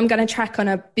 So I'm going to track on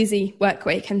a busy work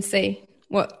week and see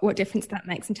what difference that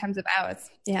makes in terms of hours.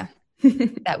 Yeah.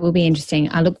 That will be interesting.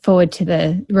 I look forward to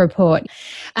the report.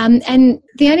 And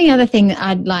the only other thing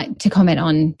I'd like to comment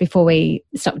on before we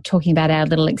stop talking about our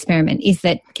little experiment is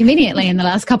that conveniently in the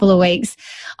last couple of weeks,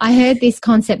 I heard this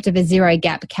concept of a zero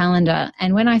gap calendar.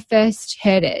 And when I first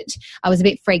heard it, I was a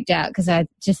bit freaked out because I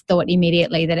just thought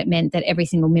immediately that it meant that every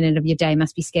single minute of your day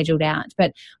must be scheduled out.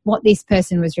 But what this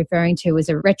person was referring to was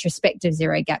a retrospective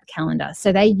zero gap calendar.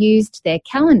 So they used their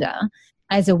calendar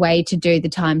as a way to do the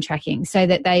time tracking, so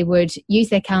that they would use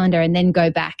their calendar and then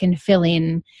go back and fill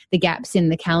in the gaps in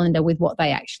the calendar with what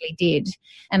they actually did.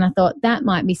 And I thought that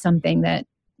might be something that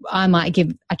I might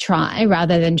give a try,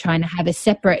 rather than trying to have a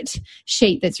separate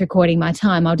sheet that's recording my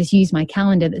time. I'll just use my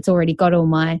calendar that's already got all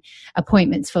my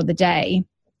appointments for the day,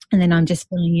 and then I'm just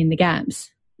filling in the gaps.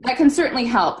 That can certainly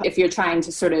help if you're trying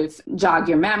to sort of jog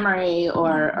your memory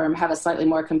or have a slightly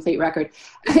more complete record.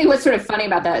 I think what's sort of funny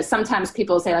about that is sometimes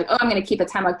people say like, oh, I'm going to keep a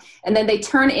time log, and then they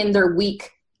turn in their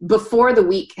week before the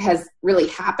week has really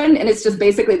happened. And it's just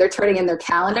basically they're turning in their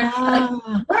calendar. Like,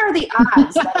 what are the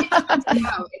odds that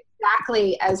it's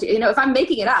exactly as, if I'm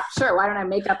making it up, sure, why don't I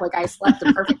make up like I slept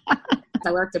a perfect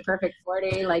I worked a perfect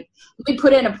 40. Like, we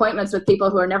put in appointments with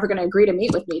people who are never going to agree to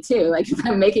meet with me too. Like, if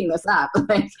I'm making this up.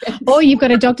 Or you've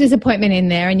got a doctor's appointment in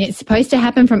there and it's supposed to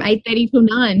happen from 8:30 till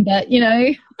 9, but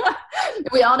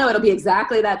we all know it'll be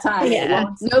exactly that time. Yeah.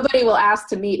 Nobody will ask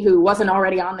to meet who wasn't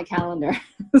already on the calendar.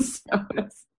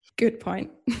 Good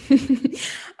point.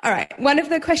 All right. One of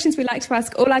the questions we like to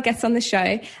ask all our guests on the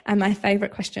show, and my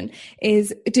favorite question,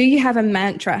 is, do you have a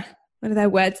mantra? What are the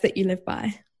words that you live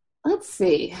by? Let's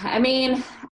see. I mean,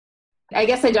 I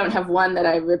guess I don't have one that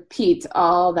I repeat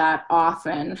all that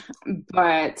often,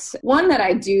 but one that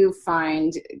I do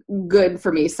find good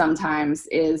for me sometimes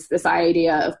is this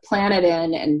idea of plan it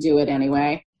in and do it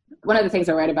anyway. One of the things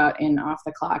I write about in Off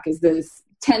the Clock is this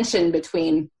tension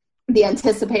between the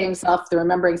anticipating self, the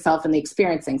remembering self, and the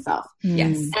experiencing self.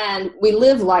 Yes. And we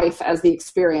live life as the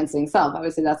experiencing self.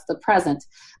 Obviously, that's the present.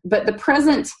 But the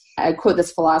present, I quote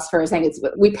this philosopher as saying,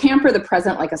 we pamper the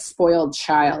present like a spoiled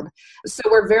child. So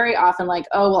we're very often like,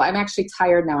 oh, well, I'm actually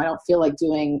tired now. I don't feel like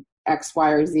doing X, Y,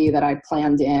 or Z that I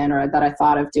planned in or that I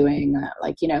thought of doing.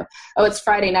 Oh, it's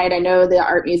Friday night. I know the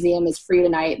art museum is free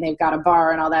tonight and they've got a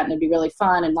bar and all that and it'd be really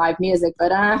fun and live music,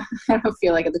 but I don't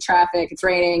feel like it. The traffic, it's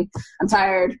raining, I'm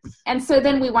tired. And so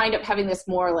then we wind up having this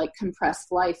more like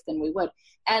compressed life than we would.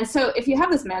 And so if you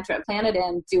have this mantra, plan it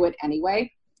in, do it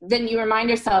anyway, then you remind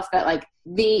yourself that like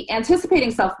the anticipating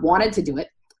self wanted to do it.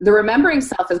 The remembering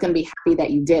self is going to be happy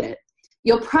that you did it.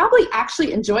 You'll probably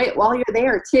actually enjoy it while you're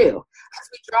there too, because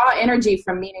we draw energy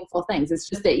from meaningful things. It's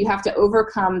just that you have to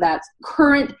overcome that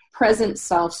current present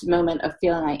self's moment of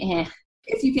feeling like,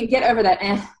 if you can get over that,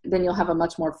 then you'll have a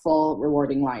much more full,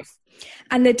 rewarding life.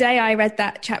 And the day I read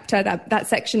that chapter, that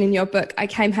section in your book, I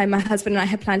came home, my husband and I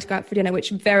had planned to go out for dinner, which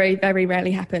very, very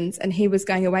rarely happens. And he was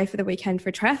going away for the weekend for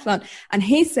a triathlon. And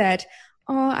he said,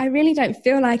 oh, I really don't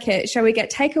feel like it. Shall we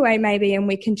get takeaway maybe and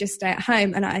we can just stay at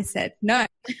home? And I said, no.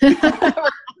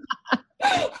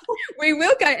 We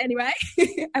will go anyway.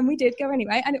 And we did go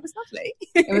anyway, and it was lovely.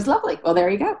 It was lovely. Well, there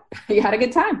you go. You had a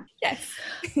good time. Yes.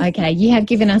 Okay, you have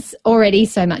given us already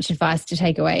so much advice to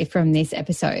take away from this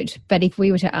episode. But if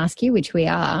we were to ask you, which we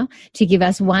are, to give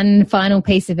us one final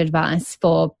piece of advice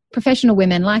for professional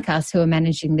women like us who are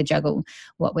managing the juggle,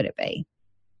 what would it be?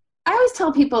 I always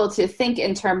tell people to think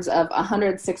in terms of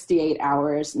 168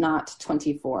 hours, not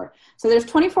 24. So there's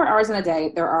 24 hours in a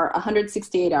day. There are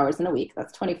 168 hours in a week.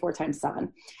 That's 24 times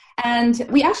 7. And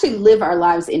we actually live our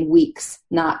lives in weeks,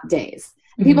 not days.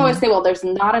 And people always say, well, there's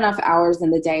not enough hours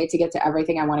in the day to get to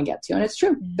everything I want to get to. And it's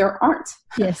true. There aren't.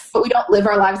 Yes. But we don't live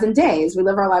our lives in days. We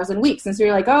live our lives in weeks. And so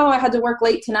you're like, oh, I had to work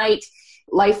late tonight.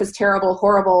 Life is terrible,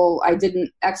 horrible. I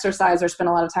didn't exercise or spend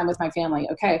a lot of time with my family.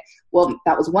 Okay, well,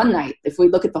 that was one night. If we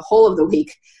look at the whole of the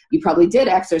week, you probably did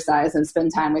exercise and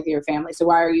spend time with your family. So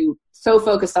why are you so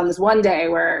focused on this one day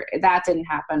where that didn't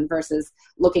happen versus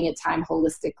looking at time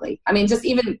holistically? I mean, just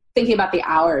even thinking about the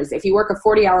hours. If you work a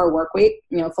 40-hour work week,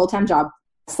 full-time job,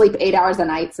 sleep 8 hours a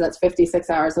night, so that's 56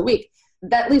 hours a week.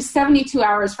 That leaves 72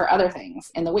 hours for other things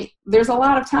in the week. There's a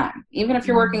lot of time. Even if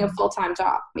you're working a full-time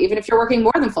job, even if you're working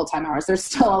more than full-time hours, there's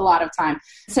still a lot of time.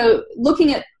 So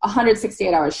looking at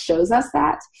 168 hours shows us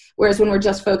that. Whereas when we're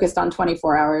just focused on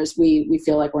 24 hours, we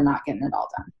feel like we're not getting it all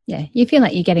done. Yeah. You feel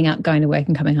like you're getting up, going to work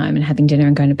and coming home and having dinner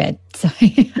and going to bed. So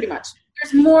pretty much.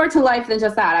 There's more to life than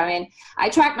just that. I mean, I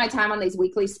track my time on these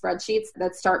weekly spreadsheets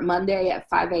that start Monday at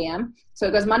 5 a.m. So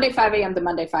it goes Monday 5 a.m. to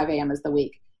Monday 5 a.m. is the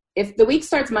week. If the week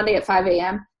starts Monday at 5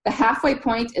 a.m., the halfway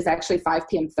point is actually 5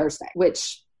 p.m. Thursday,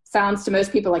 which sounds to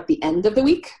most people like the end of the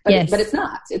week, but, but it's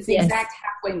not. It's the exact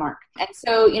halfway mark. And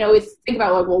so, we think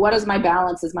about, like, well, what is my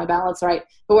balance? Is my balance right?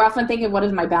 But we're often thinking, what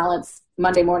is my balance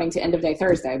Monday morning to end of day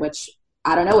Thursday, which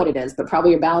I don't know what it is, but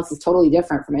probably your balance is totally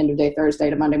different from end of day Thursday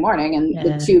to Monday morning. And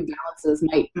the two balances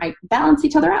might balance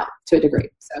each other out to a degree.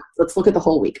 So let's look at the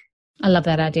whole week. I love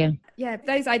that idea. Yeah,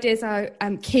 those ideas are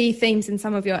key themes in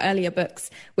some of your earlier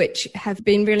books, which have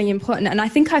been really important. And I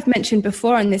think I've mentioned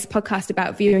before on this podcast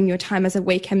about viewing your time as a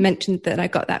week, and mentioned that I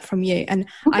got that from you. And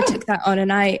I took that on,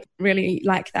 and I really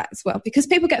like that as well, because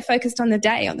people get focused on the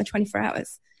day, on the 24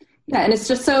 hours. Yeah, and it's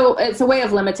just it's a way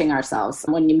of limiting ourselves.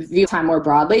 When you view time more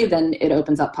broadly, then it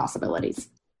opens up possibilities.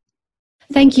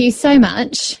 Thank you so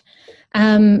much.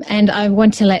 And I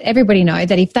want to let everybody know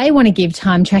that if they want to give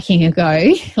time tracking a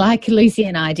go, like Lucy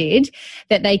and I did,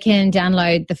 that they can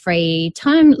download the free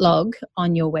time log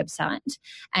on your website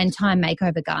and time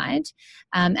makeover guide.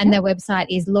 And their website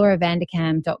is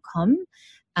lauravanderkam.com.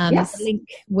 The link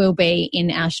will be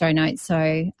in our show notes, so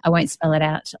I won't spell it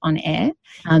out on air.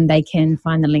 They can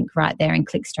find the link right there and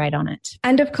click straight on it.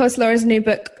 And of course, Laura's new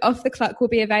book, Off the Clock, will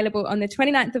be available on the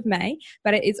 29th of May,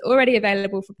 but it is already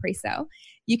available for pre-sale.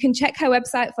 You can check her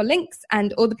website for links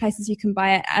and all the places you can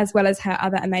buy it, as well as her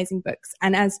other amazing books.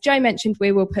 And as Jo mentioned,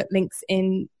 we will put links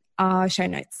in our show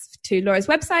notes to Laura's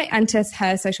website and to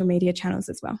her social media channels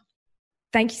as well.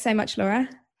 Thank you so much, Laura.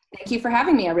 Thank you for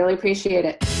having me. I really appreciate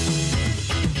it.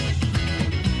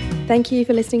 Thank you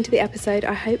for listening to the episode.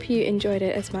 I hope you enjoyed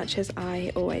it as much as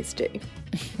I always do.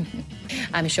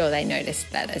 I'm sure they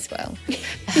noticed that as well.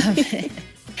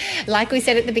 Like we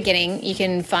said at the beginning, you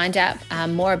can find out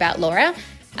more about Laura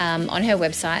on her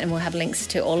website, and we'll have links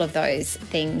to all of those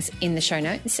things in the show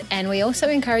notes. And we also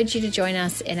encourage you to join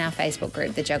us in our Facebook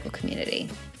group, The Juggle Community.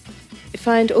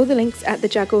 Find all the links at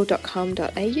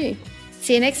thejuggle.com.au.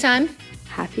 See you next time.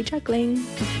 Happy juggling.